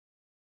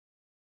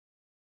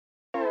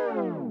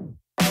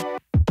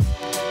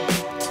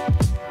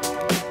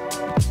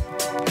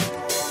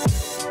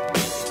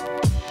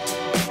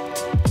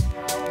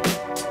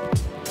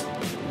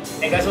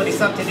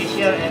up, Teddy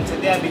here, and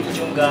today I'll be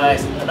teaching you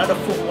guys another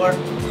footwork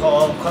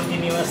called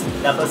continuous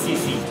double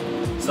CC.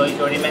 So if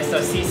you already master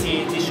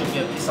CC, this should be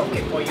a piece of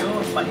cake for you,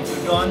 but if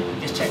you don't,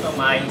 just check out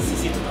my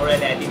CC tutorial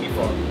that I did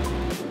before.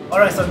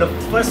 Alright, so the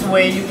first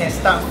way you can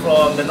start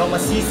from the normal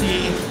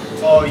CC,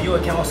 or you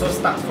can also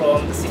start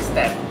from the 6th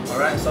step.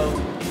 Alright, so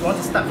if you want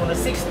to start from the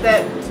 6th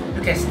step,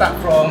 you can start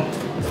from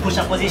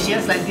push-up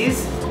positions like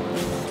this.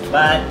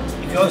 But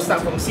if you want to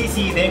start from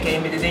CC, then you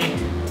can immediately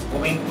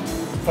go in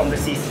from the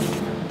CC.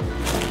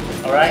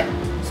 Alright,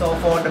 so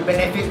for the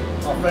benefit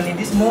of learning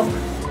this move,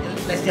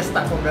 let's just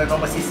start from the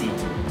normal CC.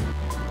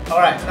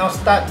 Alright, now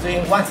start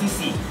doing 1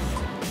 CC.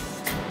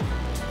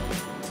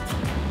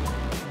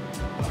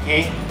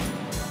 Okay,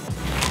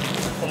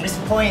 from this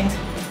point,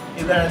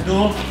 you're gonna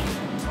do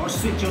or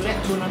switch your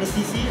leg to another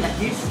CC like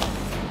this.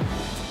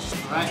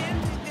 Alright,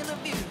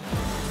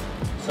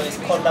 so it's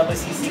called double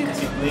CC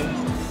because you're doing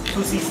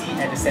 2 CC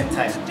at the same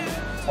time.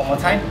 One more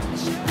time.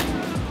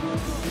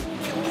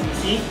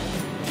 CC,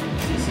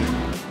 CC.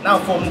 Now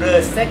from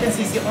the 2nd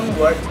CC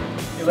onward,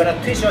 you're gonna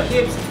twist your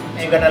hips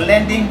and you're gonna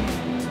landing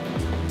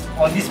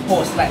on this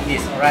pose like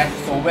this. Alright,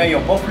 so where your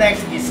both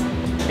legs is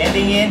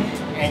bending in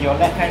and your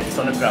left hand is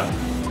on the ground.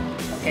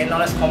 Okay, now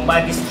let's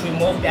combine these 3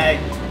 moves that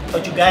I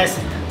taught you guys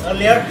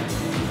earlier,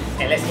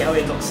 and let's see how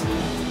it looks.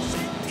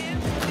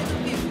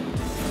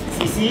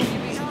 CC,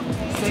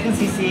 2nd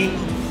CC,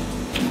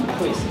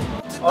 twist.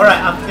 Alright,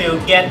 after you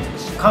get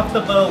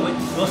comfortable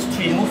with those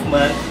 3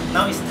 movements,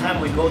 now it's time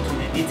we go to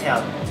the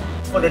detail.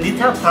 For the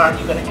detail part,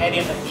 you're going to add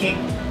in a kick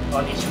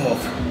on each move.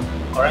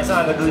 Alright, so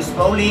I'm going to do it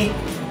slowly.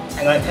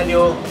 I'm going to tell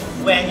you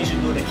when you should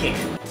do the kick.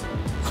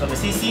 So the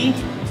CC,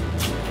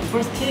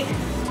 first kick,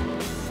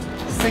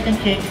 2nd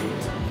kick,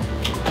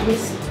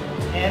 twist,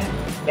 and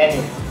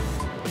bending.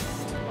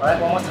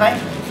 Alright, one more time.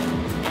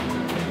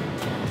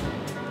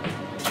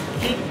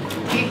 Kick,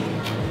 kick,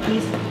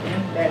 twist,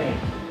 and bending.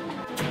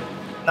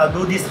 Now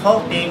do this whole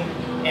thing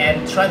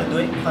and try to do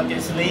it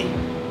continuously,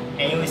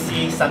 and you will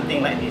see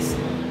something like this.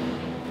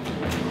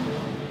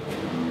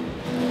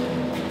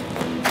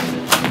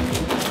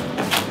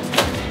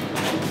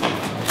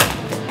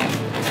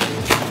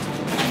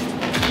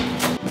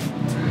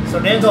 So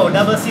there you go,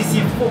 double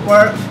CC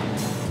footwork.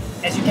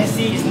 As you can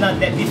see, it's not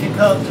that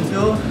difficult to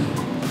do.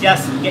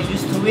 Just get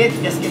used to it,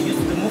 just get used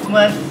to the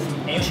movement,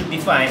 and you should be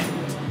fine.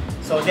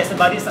 So that's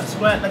about it.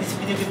 Subscribe, like this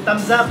video, give a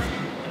thumbs up,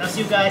 and I'll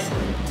see you guys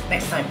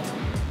next time.